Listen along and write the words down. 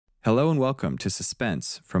Hello and welcome to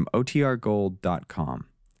Suspense from OTRGold.com.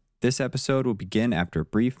 This episode will begin after a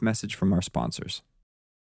brief message from our sponsors.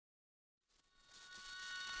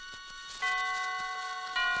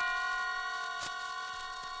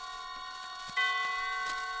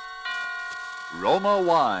 Roma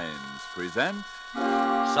Wines present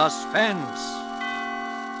Suspense.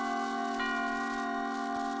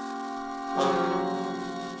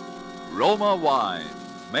 Roma Wines,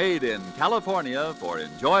 made in California for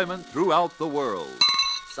enjoyment throughout the world.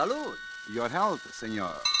 Salud. Your health,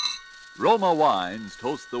 senor. Roma Wines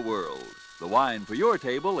toast the world. The wine for your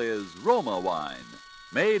table is Roma Wine,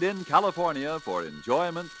 made in California for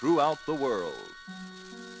enjoyment throughout the world.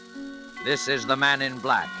 This is the Man in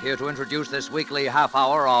Black, here to introduce this weekly half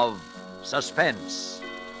hour of Suspense.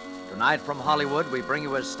 Tonight from Hollywood, we bring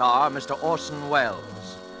you as star Mr. Orson Welles.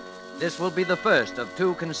 This will be the first of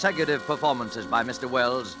two consecutive performances by Mr.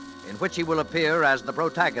 Welles, in which he will appear as the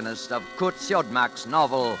protagonist of Kurt Siodmak's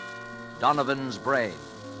novel, Donovan's Brain.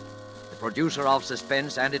 The producer of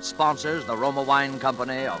Suspense and its sponsors, the Roma Wine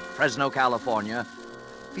Company of Fresno, California,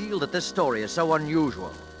 feel that this story is so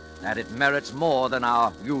unusual that it merits more than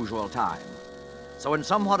our usual time. So in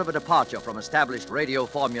somewhat of a departure from established radio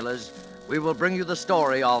formulas, we will bring you the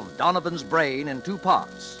story of Donovan's Brain in two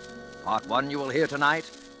parts. Part one you will hear tonight,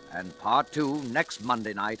 and part two next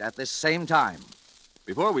Monday night at this same time.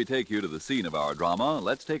 Before we take you to the scene of our drama,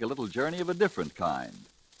 let's take a little journey of a different kind.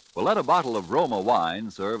 We'll let a bottle of Roma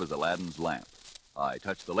wine serve as Aladdin's lamp. I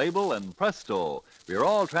touch the label, and presto, we are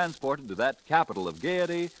all transported to that capital of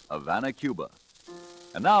gaiety, Havana, Cuba.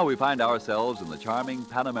 And now we find ourselves in the charming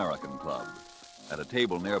Pan American Club. At a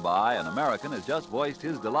table nearby, an American has just voiced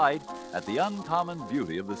his delight at the uncommon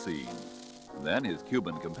beauty of the scene. And then his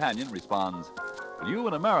Cuban companion responds, "You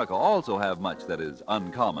in America also have much that is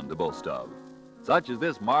uncommon to boast of. Such as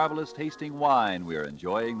this marvelous tasting wine we are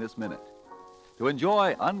enjoying this minute. To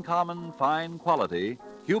enjoy uncommon fine quality,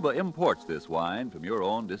 Cuba imports this wine from your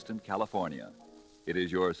own distant California. It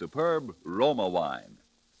is your superb Roma wine.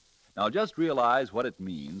 Now just realize what it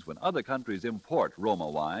means when other countries import Roma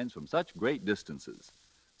wines from such great distances.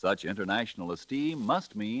 Such international esteem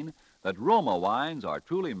must mean that Roma wines are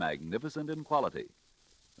truly magnificent in quality.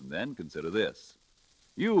 And then consider this.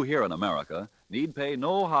 You here in America need pay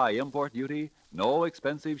no high import duty, no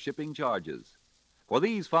expensive shipping charges. For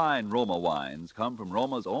these fine Roma wines come from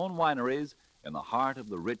Roma's own wineries in the heart of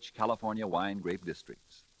the rich California wine grape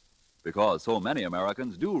districts. Because so many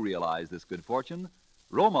Americans do realize this good fortune,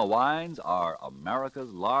 Roma wines are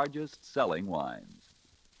America's largest selling wines.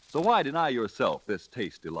 So why deny yourself this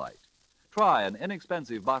taste delight? Try an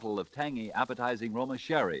inexpensive bottle of tangy, appetizing Roma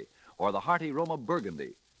sherry or the hearty Roma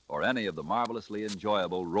burgundy or any of the marvelously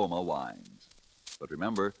enjoyable Roma wines. But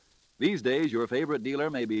remember, these days your favorite dealer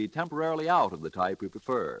may be temporarily out of the type you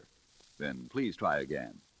prefer. Then please try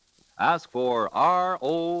again. Ask for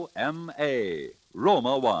R-O-M-A,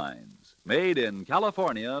 Roma wines, made in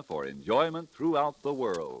California for enjoyment throughout the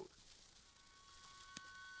world.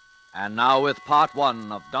 And now with part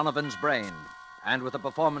one of Donovan's Brain, and with the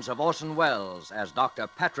performance of Orson Welles as Dr.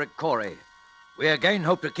 Patrick Corey, we again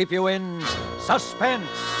hope to keep you in suspense.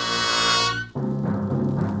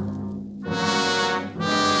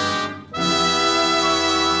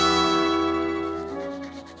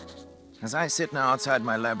 As I sit now outside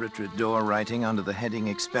my laboratory door writing under the heading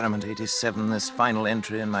Experiment 87 this final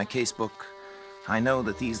entry in my casebook, I know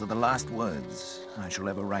that these are the last words I shall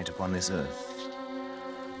ever write upon this earth.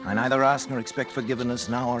 I neither ask nor expect forgiveness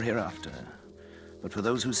now or hereafter. But for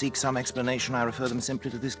those who seek some explanation, I refer them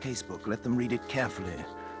simply to this casebook. Let them read it carefully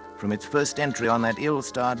from its first entry on that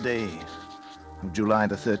ill-starred day of July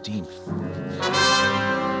the 13th.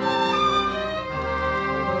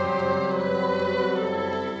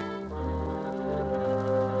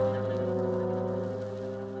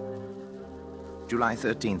 July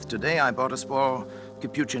 13th. Today I bought a small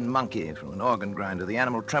Capuchin monkey from an organ grinder. The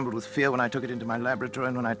animal trembled with fear when I took it into my laboratory,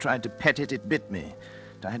 and when I tried to pet it, it bit me.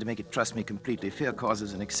 I had to make it trust me completely. Fear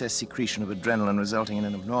causes an excess secretion of adrenaline, resulting in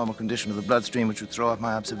an abnormal condition of the bloodstream which would throw off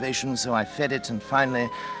my observations, so I fed it, and finally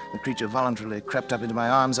the creature voluntarily crept up into my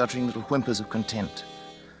arms, uttering little whimpers of content.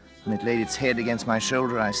 When it laid its head against my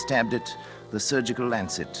shoulder, I stabbed it with a surgical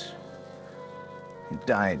lancet. It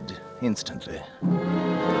died instantly.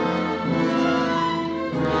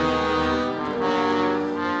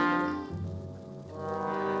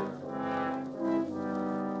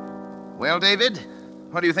 Well, David,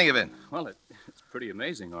 what do you think of it? Well, it's pretty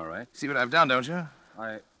amazing, all right. See what I've done, don't you?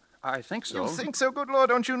 I think so. You think so? Good Lord,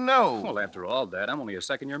 don't you know? Well, after all, Dad, I'm only a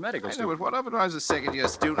second-year medical I know, student. but what of it? I was a second-year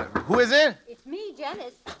student. Who is it? It's me,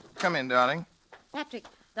 Janice. Come in, darling. Patrick,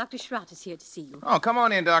 Dr. Schrott is here to see you. Oh, come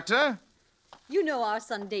on in, Doctor. You know our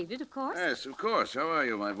son David, of course. Yes, of course. How are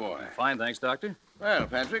you, my boy? Fine, thanks, Doctor. Well,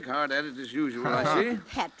 Patrick, hard at it as usual, I see.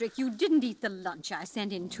 Patrick, you didn't eat the lunch I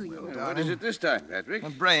sent in to you. What is it this time, Patrick? A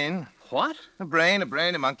brain. What? A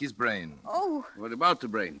monkey's brain. Oh, What about the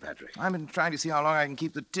brain, Patrick? I've been trying to see how long I can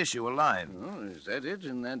keep the tissue alive. Oh, is that it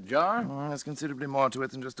in that jar? Oh, there's considerably more to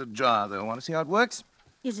it than just a jar, though. Want to see how it works?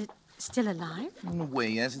 is it still alive? In a way,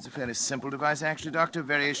 yes. It's a fairly simple device, actually, Doctor.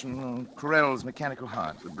 Variation on Corell's mechanical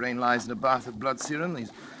heart. The brain lies in a bath of blood serum.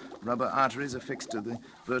 These rubber arteries are fixed to the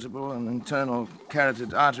vertebral and internal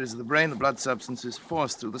carotid arteries of the brain. The blood substance is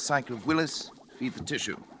forced through the cycle of Willis to feed the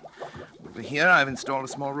tissue. Over here, I've installed a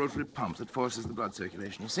small rotary pump that forces the blood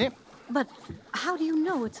circulation, you see? But how do you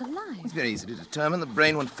know it's alive? It's very easy to determine. The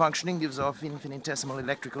brain, when functioning, gives off infinitesimal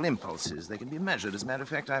electrical impulses. They can be measured. As a matter of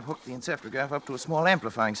fact, I've hooked the encephalograph up to a small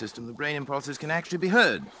amplifying system. The brain impulses can actually be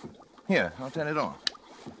heard. Here, I'll turn it on.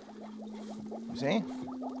 You see?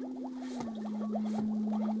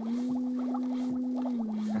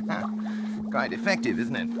 Quite effective,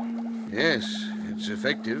 isn't it? Yes, it's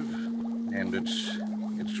effective. And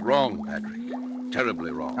it's wrong, Patrick.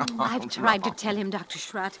 Terribly wrong. I've tried to tell him, Dr.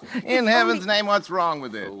 Schrott. In heaven's name, what's wrong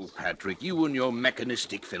with this? Oh, Patrick, you and your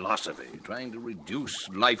mechanistic philosophy, trying to reduce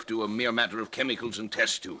life to a mere matter of chemicals and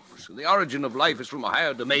test tubes. The origin of life is from a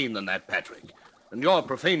higher domain than that, Patrick. And you're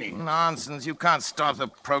profaning. Nonsense. You can't stop the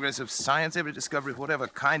progress of science. Every discovery of whatever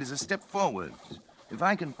kind is a step forward. If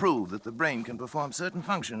I can prove that the brain can perform certain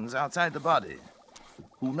functions outside the body,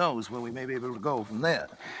 who knows where we may be able to go from there?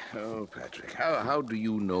 Oh, Patrick, how do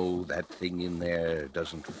you know that thing in there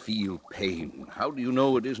doesn't feel pain? How do you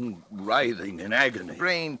know it isn't writhing in agony?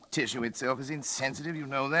 Brain tissue itself is insensitive, you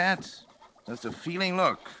know that. Just a feeling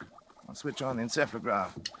look. I'll switch on the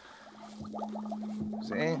encephalograph.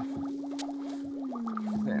 See?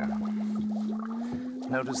 There.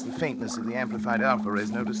 Notice the faintness of the amplified alpha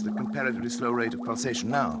rays. Notice the comparatively slow rate of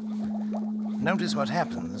pulsation now. Notice what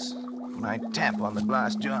happens when I tap on the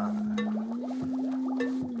glass jar.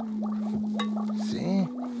 See?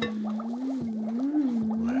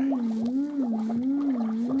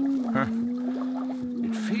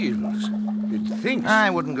 It feels. It thinks. I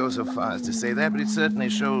wouldn't go so far as to say that, but it certainly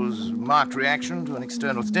shows marked reaction to an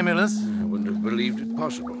external stimulus. I wouldn't have believed it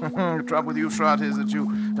possible. The trouble with you, Schrott, is that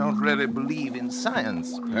you don't really believe in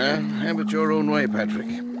science. Have it your own way, Patrick.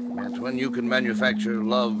 That's when you can manufacture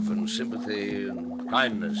love and sympathy and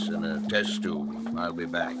kindness in a test tube. I'll be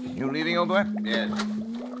back. You leaving, old boy? Yes.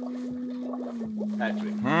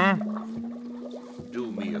 Patrick.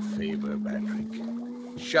 Do me a favor, Patrick.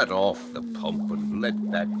 Shut off the pump and let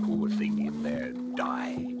that poor thing in there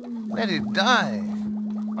die. Let it die?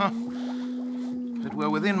 Oh. If it were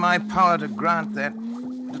within my power to grant, that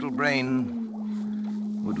little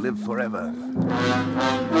brain would live forever.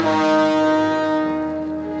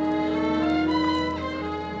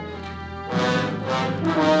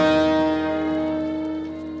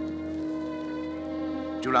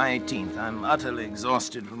 July 18th. I'm utterly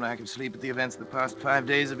exhausted from lack of sleep, but the events of the past 5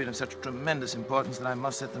 days have been of such tremendous importance that I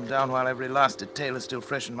must set them down while every last detail is still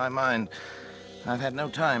fresh in my mind. I've had no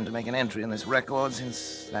time to make an entry in this record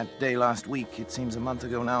since that day last week. It seems a month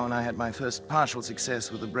ago now, when I had my first partial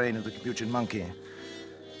success with the brain of the Capuchin monkey.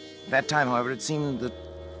 At that time, however, it seemed that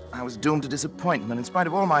I was doomed to disappointment. In spite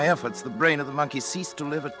of all my efforts, the brain of the monkey ceased to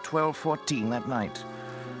live at 12:14 that night.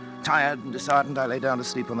 Tired and disheartened, I lay down to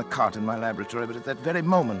sleep on the cot in my laboratory, but at that very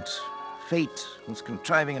moment, fate was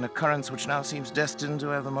contriving an occurrence which now seems destined to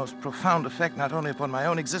have the most profound effect not only upon my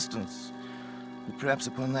own existence, but perhaps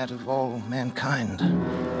upon that of all mankind.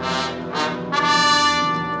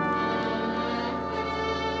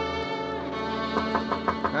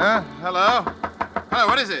 Hello? Hello,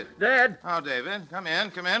 what is it? Dad! Oh, David, come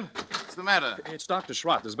in. What's the matter? It's Dr.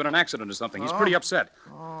 Schrott. There's been an accident or something. He's pretty upset.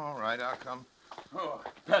 All right, I'll come. Oh,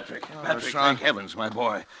 Patrick, Sean. thank heavens, my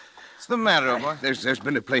boy. What's the matter, old boy? There's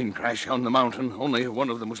been a plane crash on the mountain. Only one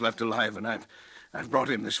of them was left alive, and I've brought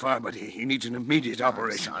him this far, but he needs an immediate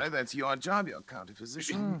operation. Sorry, that's your job. You're county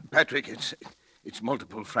physician. Patrick, it's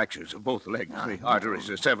multiple fractures of both legs. The arteries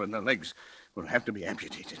are severed, and the legs will have to be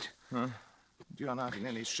amputated. You're not in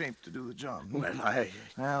any shape to do the job. Well,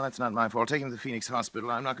 that's not my fault. Take him to the Phoenix Hospital.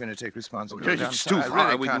 I'm not going to take responsibility. it's too I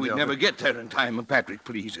far. really can't We'd help never it. get there in time. Patrick,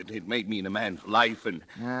 please, it may mean a man's life, and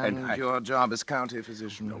your job as county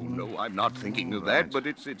physician. No, I'm not thinking of that, but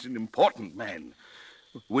it's an important man.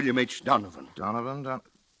 William H. Donovan.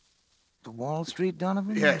 The Wall Street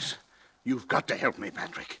Donovan? Yes. You've got to help me,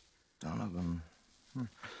 Patrick. Donovan.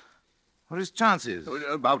 What are his chances?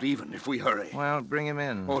 About even, if we hurry. Well, bring him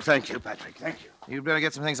in. Oh, thank you, Patrick. Thank you. You'd better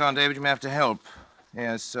get some things on, David. You may have to help.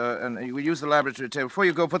 Yes, and we'll use the laboratory table. Before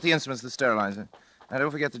you go, put the instruments in the sterilizer. And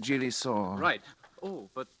don't forget the Geely saw. Right. Oh,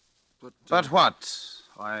 but... But what?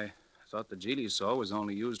 I thought the Geely saw was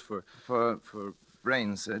only used for... For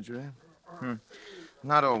brain surgery.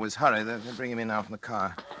 Not always. Hurry. They'll bring him in now from the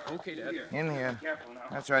car. Okay, Dad. In here.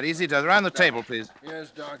 That's right. Easy does. Around the table, please.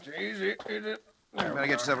 Yes, Doctor. Easy. You better get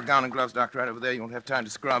yourself a gown and gloves, Doctor, right over there. You won't have time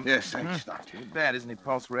to scrub. Yes, thanks, Doctor. Too bad, isn't he?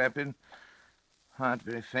 Pulse rapid. Heart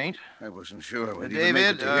very faint. I wasn't sure whether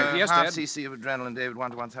David, Yes, half Dad. cc of adrenaline, David,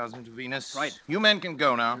 1 to 1,000 intravenous. Right. You men can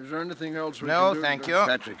go now. Is there anything else we No, can do? thank you.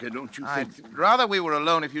 Patrick, don't you I'd think... rather we were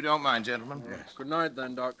alone if you don't mind, gentlemen. Yes. Good night,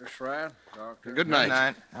 then, Dr. Schratt. Doctor. Good night. Good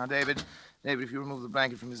night. Now, David, if you remove the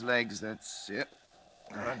blanket from his legs, that's it.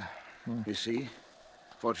 All right. You see?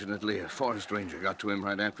 Fortunately, a forest ranger got to him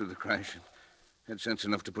right after the crash and had sense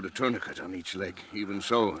enough to put a tourniquet on each leg. Even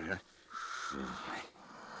so,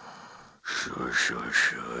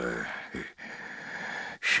 Sure.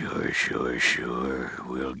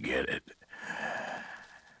 We'll get it.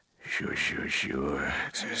 Sure.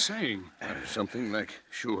 What's he saying? Something like,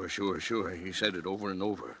 sure. He said it over and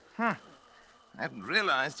over. I hadn't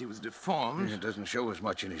realized he was deformed. It doesn't show as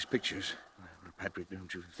much in his pictures. Patrick,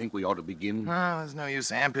 don't you think we ought to begin? No, there's no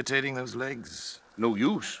use amputating those legs. No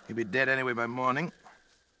use. He'll be dead anyway by morning.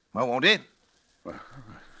 Well, won't it?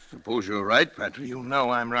 Suppose you're right, Patrick. You know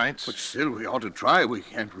I'm right. But still, we ought to try. We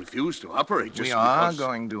can't refuse to operate just We are because...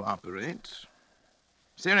 going to operate.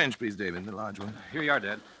 Syringe, please, David, the large one. Here you are,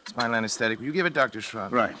 Dad. Spinal anesthetic. Will you give it, Dr.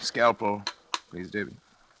 Schratt? Right. Scalpel, please, David.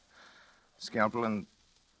 Scalpel and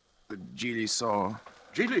the Geely saw.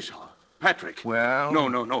 Geely saw? Patrick. Well...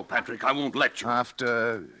 No, Patrick, I won't let you.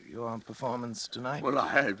 After your performance tonight? Well, I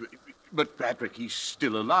had... But, Patrick, he's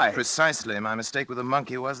still alive. Precisely. My mistake with the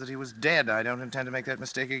monkey was that he was dead. I don't intend to make that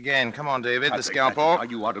mistake again. Come on, David, Patrick, the scalpel. Patrick,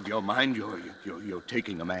 are you out of your mind? You're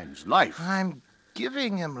taking a man's life. I'm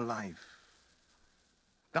giving him life.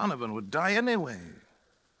 Donovan would die anyway.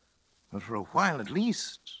 But for a while, at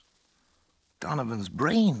least, Donovan's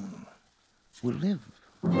brain will live.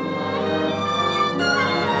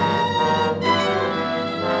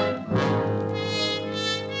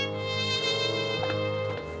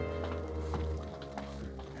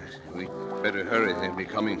 We'd better hurry. They'll be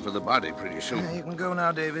coming for the body pretty soon. You can go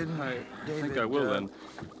now, David. I David, think I will, then.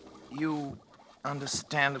 You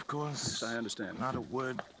understand, of course. Yes, I understand. Not a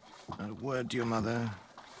word to your mother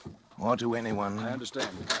or to anyone. I understand.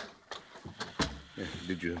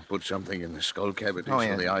 Did you put something in the skull cavity Oh, so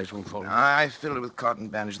yeah. the eyes won't fall? I filled it with cotton,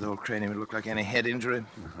 bandaged the whole cranium. It looked like any head injury.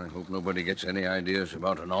 I hope nobody gets any ideas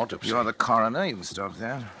about an autopsy. You're the coroner. You can stop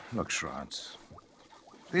that. Look, Schratz.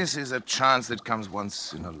 This is a chance that comes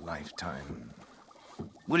once in a lifetime.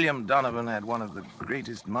 William Donovan had one of the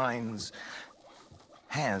greatest minds,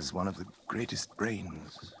 has one of the greatest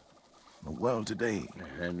brains in the world today.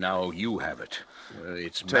 And now you have it.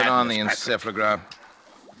 It's Turn on the madness, Patrick. encephalograph.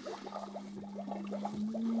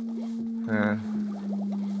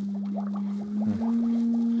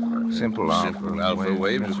 Simple Alpha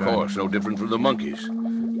waves, That's of right. course. No different from the monkeys.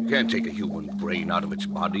 You can't take a human brain out of its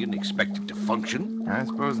body and expect it to function. I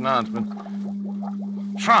suppose not, but...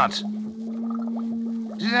 Schrott,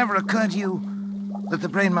 did it ever occur to you that the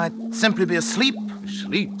brain might simply be asleep?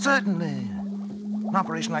 Sleep? Certainly. An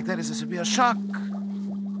operation like that is a severe shock.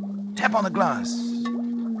 Tap on the glass.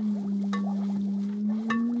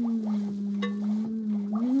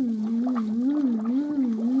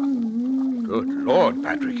 Good Lord,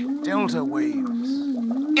 Patrick. Delta waves.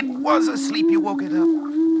 It was asleep. You woke it up.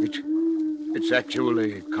 It's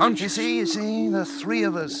actually conscious. You see, the three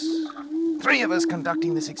of us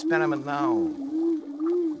conducting this experiment now.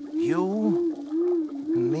 You,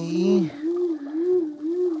 and me,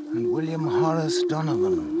 and William Horace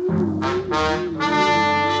Donovan.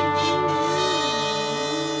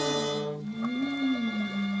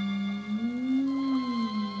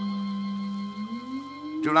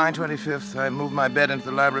 July 25th, I moved my bed into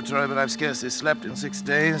the laboratory, but I've scarcely slept in 6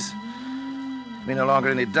 days. There's been no longer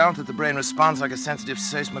any doubt that the brain responds like a sensitive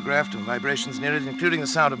seismograph to vibrations near it, including the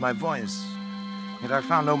sound of my voice. Yet I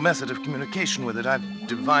found no method of communication with it. I've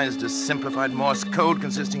devised a simplified Morse code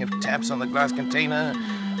consisting of taps on the glass container,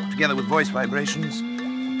 together with voice vibrations.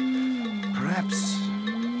 Perhaps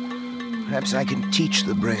I can teach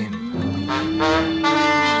the brain.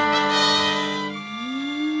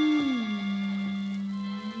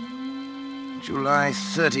 July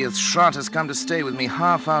 30th, Schrott has come to stay with me,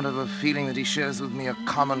 half out of a feeling that he shares with me a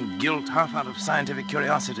common guilt, half out of scientific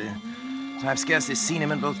curiosity. I've scarcely seen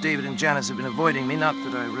him, and both David and Janice have been avoiding me. Not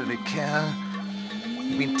that I really care.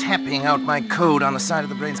 I've been tapping out my code on the side of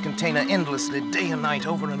the brain's container endlessly, day and night,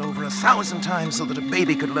 over and over, 1,000 times, so that a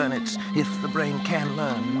baby could learn it, if the brain can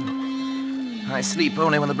learn. I sleep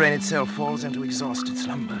only when the brain itself falls into exhausted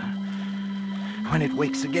slumber. When it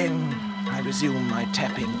wakes again, I resume my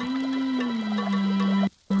tapping.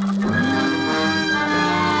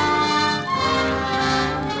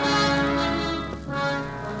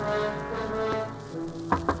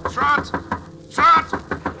 Trot!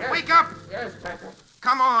 Wake up! Yes, Patrick.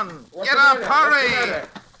 Come on! What's Get the up! matter? Hurry! What's the matter?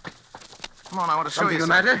 Come on, I want to show you Something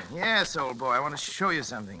the something. matter? Yes, old boy, I want to show you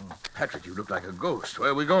something. Patrick, you look like a ghost. Where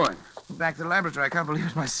are we going? Back to the laboratory. I can't believe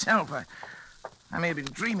it myself. I may have been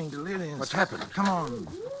dreaming delirious. What's happened? Come on.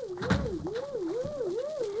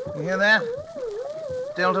 You hear that?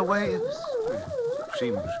 Delta waves.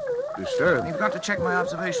 Seems disturbed. You've got to check my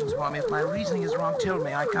observations for me. If my reasoning is wrong, tell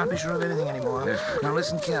me. I can't be sure of anything anymore. Yes. Now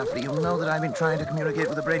listen carefully. You'll know that I've been trying to communicate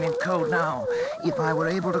with the brain in code. Now, if I were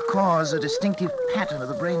able to cause a distinctive pattern of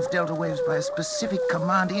the brain's delta waves by a specific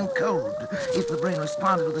command in code, if the brain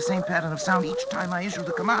responded with the same pattern of sound each time I issued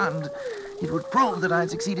the command, it would prove that I'd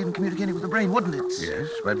succeeded in communicating with the brain, wouldn't it? Yes,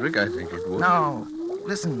 Patrick, I think it would. Now,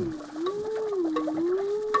 listen.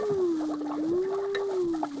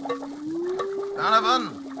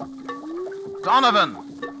 Donovan,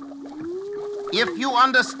 if you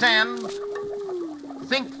understand,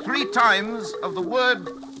 think 3 times of the word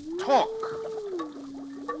talk.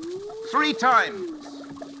 3 times.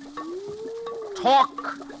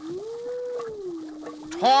 Talk.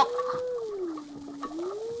 Talk.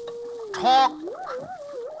 Talk.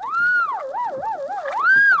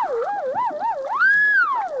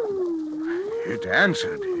 It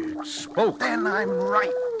answered. It spoke. Then I'm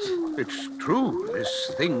right. It's true.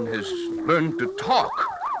 This thing has learned to talk.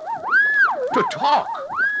 To talk.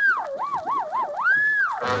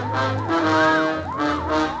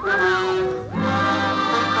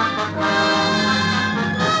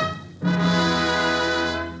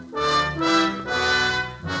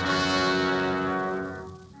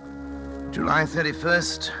 July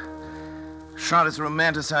 31st. Schott is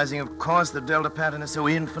romanticizing, of course. The delta pattern is so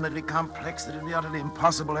infinitely complex that it would be utterly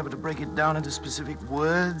impossible ever to break it down into specific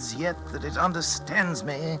words, yet that it understands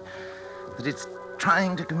me, that it's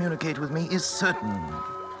trying to communicate with me, is certain.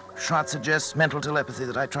 Schott suggests mental telepathy,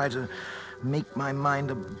 that I try to make my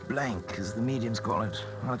mind a blank, as the mediums call it,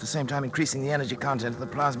 while at the same time increasing the energy content of the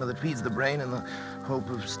plasma that feeds the brain in the hope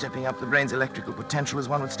of stepping up the brain's electrical potential as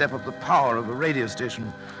one would step up the power of a radio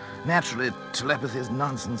station. Naturally, telepathy is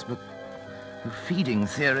nonsense, but the feeding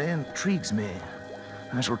theory intrigues me.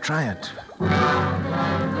 I shall try it.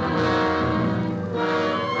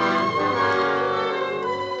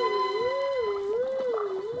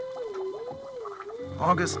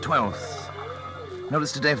 August 12th.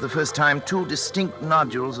 Notice today for the first time 2 distinct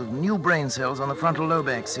nodules of new brain cells on the frontal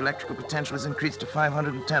lobex. The electrical potential has increased to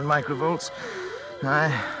 510 microvolts.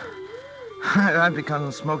 I've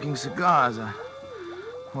begun smoking cigars.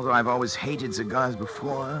 Although I've always hated cigars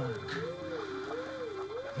before.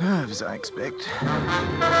 Nerves, I expect.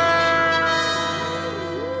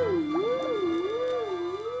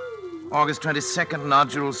 August 22nd,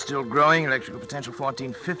 nodules still growing, electrical potential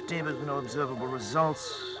 1450, but no observable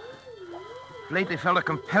results. Lately felt a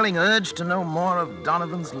compelling urge to know more of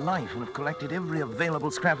Donovan's life and have collected every available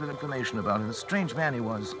scrap of information about him. A strange man he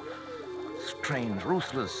was. Strange,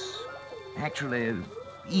 ruthless, actually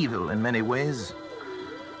evil in many ways,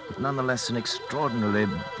 but nonetheless an extraordinarily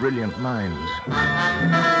brilliant mind.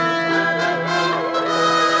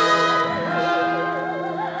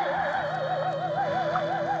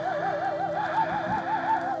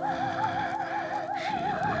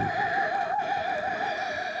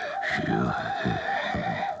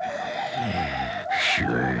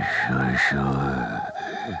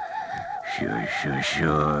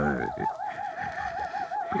 Sure.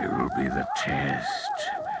 Here will be the test.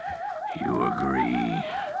 You agree?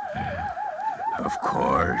 Of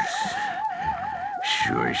course.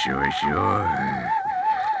 Sure.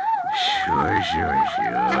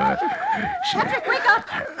 Patrick, wake up!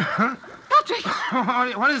 Patrick!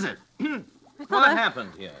 What is it? What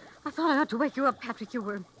happened here? I thought I ought to wake you up, Patrick. You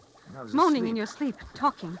were I was moaning asleep. in your sleep,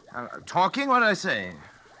 talking. Talking? What did I say?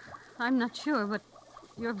 I'm not sure, but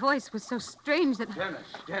your voice was so strange that...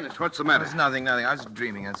 Janice, what's the It matter? was nothing. I was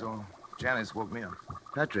dreaming, that's all. Janice woke me up.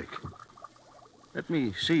 Patrick, let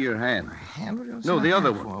me see your hand. Hand? What do you want to No, see the my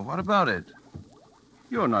other hand one. for? What about it?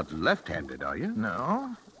 You're not left-handed, are you?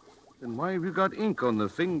 No. Then why have you got ink on the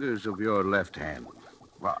fingers of your left hand?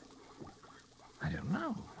 Well, I don't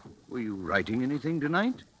know. Were you writing anything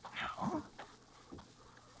tonight? No.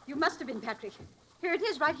 You must have been, Patrick. Here it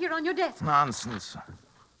is, right here on your desk. Nonsense.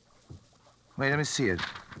 Wait, let me see it.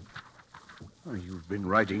 Oh, you've been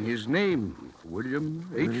writing his name. William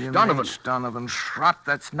H. William Donovan. H. Donovan Schrott.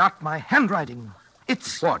 That's not my handwriting.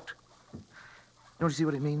 It's... What? Don't you see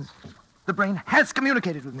what it means? The brain has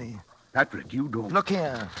communicated with me. Patrick, you don't... Look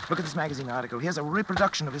here. Look at this magazine article. Here's a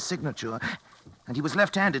reproduction of his signature. And he was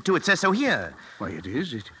left-handed, too. It says so here. Why, it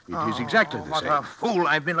is. It is exactly the What same. a fool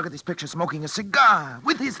I've been. Look at this picture, smoking a cigar.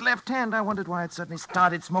 With his left hand. I wondered why it suddenly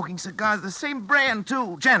started smoking cigars. The same brand,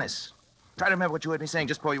 too. Janice, try to remember what you heard me saying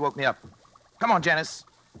just before you woke me up. Come on, Janice.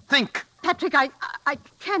 Think. Patrick, I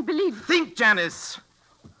can't believe... Think, Janice.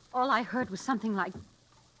 All I heard was something like,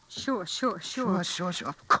 sure. Sure.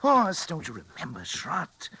 Of course. Don't you remember,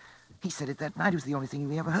 Schrott? He said it that night. It was the only thing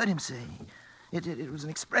we ever heard him say. It was an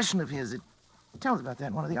expression of his. It tells about that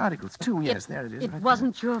in one of the articles, too. Yes, there it is. It right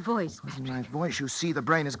wasn't your voice, there. It Patrick. wasn't my voice. You see, the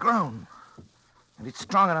brain has grown. And it's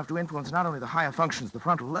strong enough to influence not only the higher functions of the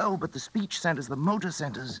frontal lobe, but the speech centers, the motor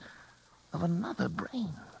centers of another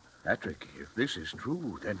brain. Patrick, if this is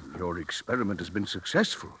true, then your experiment has been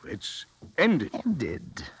successful. It's ended.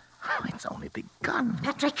 Ended? Oh, it's only begun.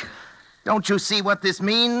 Patrick! Don't you see what this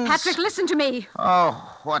means? Patrick, listen to me.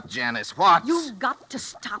 Oh, what, Janice? What? You've got to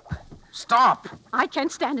stop. Stop! I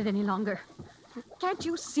can't stand it any longer. Can't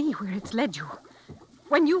you see where it's led you?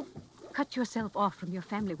 When you cut yourself off from your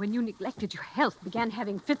family, when you neglected your health, began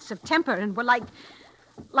having fits of temper, and were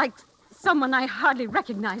like someone I hardly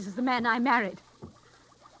recognize as the man I married.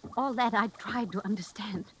 All that I tried to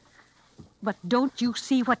understand. But don't you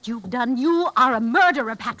see what you've done? You are a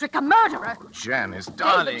murderer, Patrick, a murderer. Janice,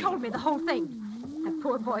 darling. David told me the whole thing. That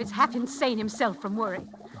poor boy's half insane himself from worry.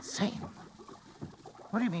 Insane?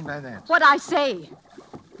 What do you mean by that? What I say.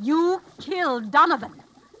 You killed Donovan.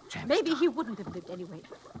 Janice, Maybe he wouldn't have lived anyway.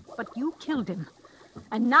 But you killed him.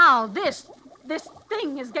 And now this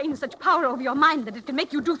thing has gained such power over your mind that it can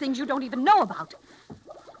make you do things you don't even know about.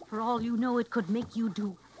 For all you know, it could make you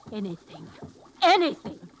do anything.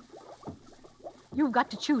 Anything. You've got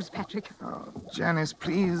to choose, Patrick. Oh, Janice,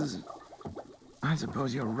 please. I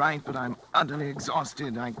suppose you're right, but I'm utterly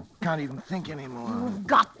exhausted. I can't even think anymore. You've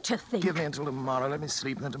got to think. Give me until tomorrow. Let me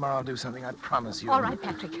sleep, and then tomorrow I'll do something. I promise you. All right,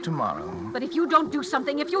 Patrick. Tomorrow. But if you don't do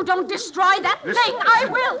something, if you don't destroy that thing, I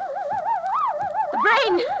will. The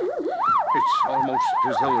brain. It's almost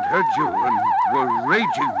as though it heard you and were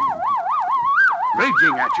raging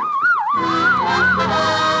at you.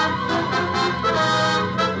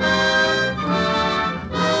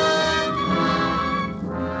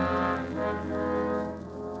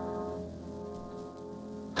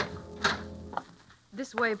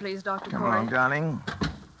 This way, please, Dr. Come Corey. on, darling.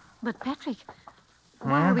 But, Patrick,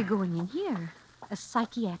 why are we going in here? A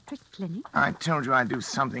psychiatric clinic? I told you I'd do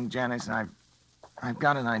something, Janice. I've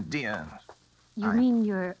got an idea. You mean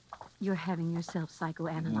you're having yourself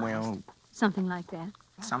psychoanalyzed? Well, something like that?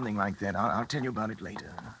 Something like that. I'll tell you about it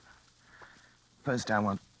later. First, I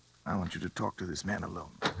want you to talk to this man alone.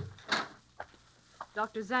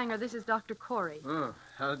 Dr. Zanger, this is Dr. Corey. Oh,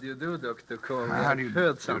 how do you do, Dr. Corey? How do you I've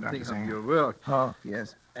heard do, something Dr. Zanger? of your work. Oh,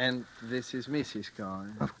 yes. And this is Mrs. Corey.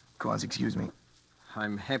 Of course, excuse me.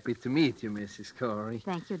 I'm happy to meet you, Mrs. Corey.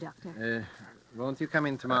 Thank you, Doctor. Won't you come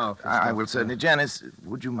into my office? I will Doctor? certainly. Janice,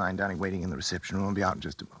 would you mind, darling, waiting in the reception room? I'll be out in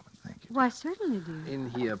just a moment. Thank you. Why, certainly, dear. In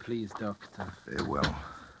here, please, Doctor. Very well.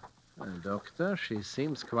 Doctor, she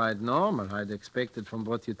seems quite normal. I'd expected from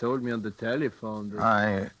what you told me on the telephone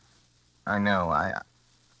that... I know.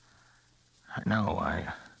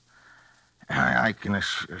 I can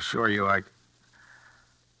assure you, I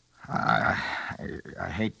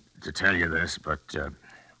hate to tell you this, but,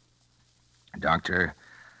 Doctor,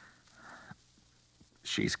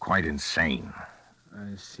 she's quite insane.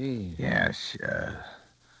 I see. Yes,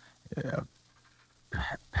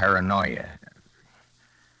 paranoia.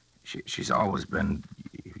 She's always been,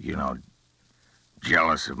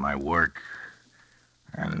 jealous of my work.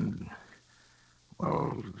 And,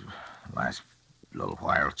 well, last little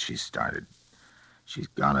while she's got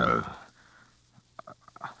a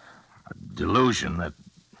delusion that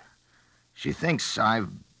she thinks I've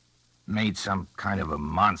made some kind of a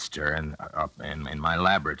monster up in my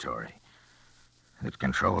laboratory that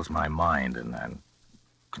controls my mind and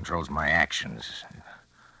controls my actions.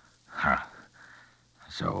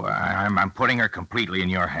 So I'm putting her completely in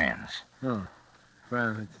your hands. Oh,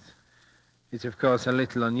 well, it's of course a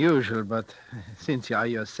little unusual, but since you are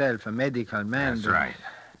yourself a medical man... That's right.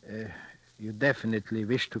 You definitely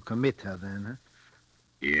wish to commit her then, huh?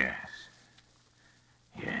 Yes.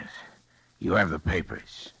 You have the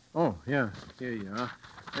papers. Oh, yeah, here you are.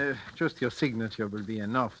 Just your signature will be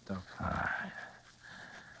enough, Doctor. All right.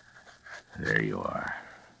 There you are.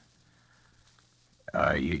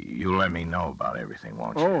 You let me know about everything,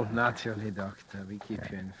 won't you? Oh, naturally, Doctor. We keep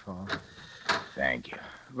you informed. Thank you.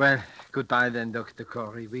 Well, goodbye then, Dr.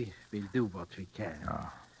 Corey. We will do what we can. Oh,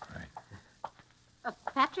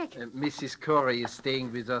 Patrick. Mrs. Corey is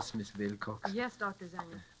staying with us, Miss Wilcox. Yes, Dr.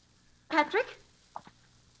 Zanger. Patrick?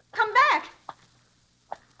 Come back!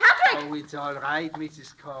 Patrick! Oh, it's all right,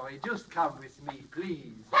 Mrs. Corey. Just come with me,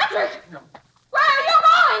 please. Patrick! No. Where are you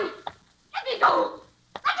going? Let me go!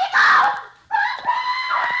 Let me go!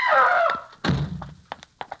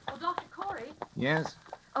 Oh, Dr. Corey. Yes?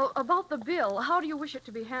 Oh, about the bill. How do you wish it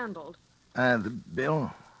to be handled? The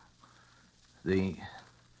bill? The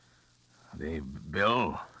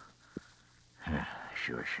bill?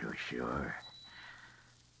 Sure.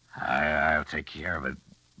 I'll take care of it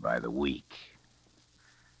by the week.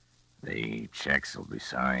 The checks will be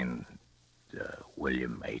signed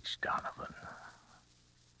William H. Donovan.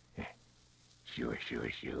 Sure.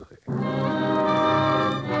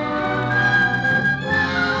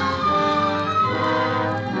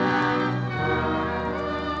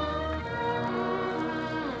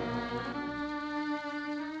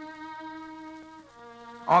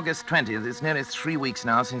 August 20th. It's nearly 3 weeks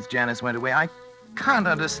now since Janice went away. I can't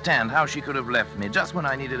understand how she could have left me just when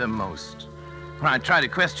I needed her most. When I try to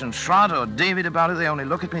question Schrott or David about it, they only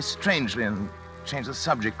look at me strangely and change the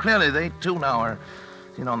subject. Clearly, they too now are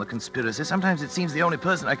in on the conspiracy. Sometimes it seems the only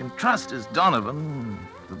person I can trust is Donovan.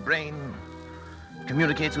 The brain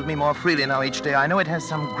communicates with me more freely now each day. I know it has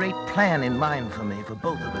some great plan in mind for me, for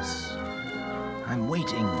both of us. I'm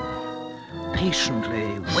waiting,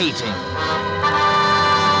 patiently waiting.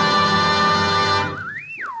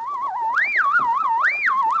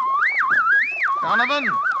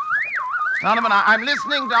 Donovan, I'm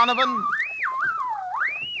listening, Donovan.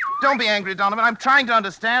 Don't be angry, Donovan. I'm trying to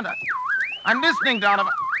understand. I'm listening,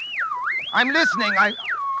 Donovan. I'm listening.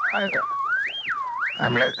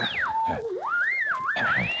 I'm listening.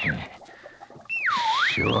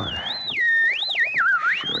 Sure.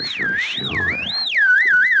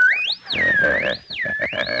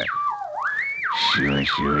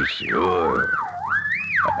 Sure.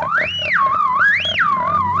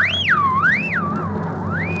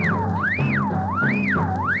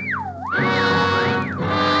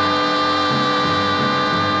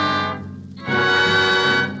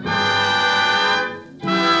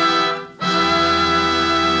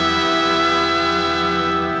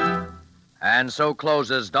 And so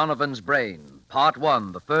closes Donovan's Brain, Part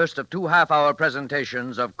 1, the first of 2 half-hour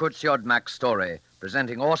presentations of Kurt Siodmak's story,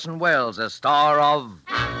 presenting Orson Welles as star of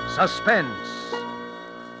Suspense.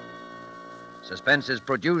 Suspense is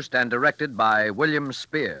produced and directed by William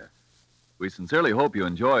Spear. We sincerely hope you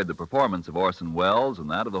enjoyed the performance of Orson Welles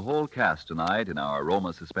and that of the whole cast tonight in our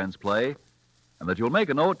Roma suspense play, and that you'll make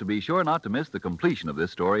a note to be sure not to miss the completion of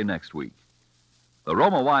this story next week. The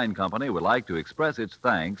Roma Wine Company would like to express its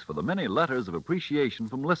thanks for the many letters of appreciation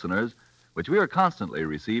from listeners which we are constantly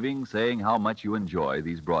receiving, saying how much you enjoy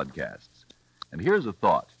these broadcasts. And here's a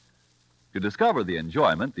thought. To discover the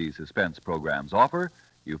enjoyment these suspense programs offer,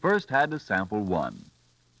 you first had to sample one.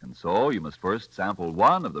 And so you must first sample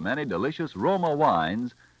one of the many delicious Roma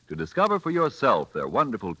wines to discover for yourself their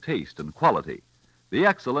wonderful taste and quality, the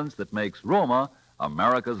excellence that makes Roma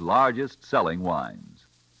America's largest selling wines.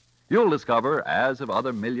 You'll discover, as have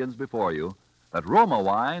other millions before you, that Roma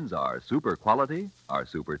wines are super quality, are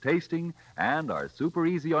super tasting, and are super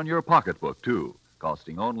easy on your pocketbook, too,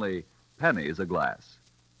 costing only pennies a glass.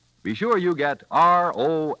 Be sure you get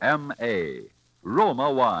R-O-M-A, Roma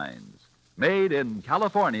wines, made in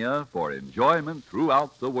California for enjoyment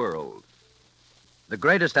throughout the world. The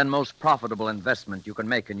greatest and most profitable investment you can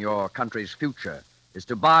make in your country's future is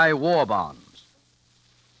to buy war bonds.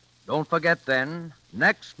 Don't forget, then,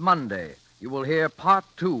 next Monday, you will hear Part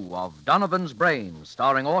 2 of Donovan's Brain,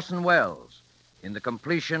 starring Orson Welles, in the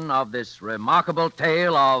completion of this remarkable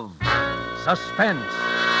tale of suspense.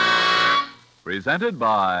 Presented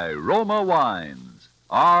by Roma Wines,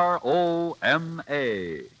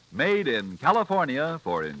 R-O-M-A, made in California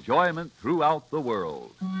for enjoyment throughout the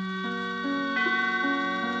world.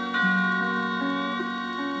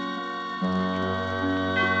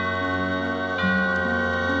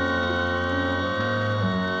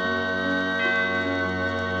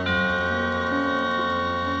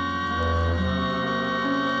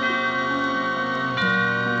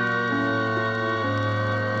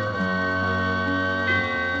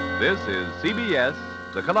 This is CBS,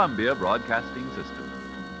 the Columbia Broadcasting System.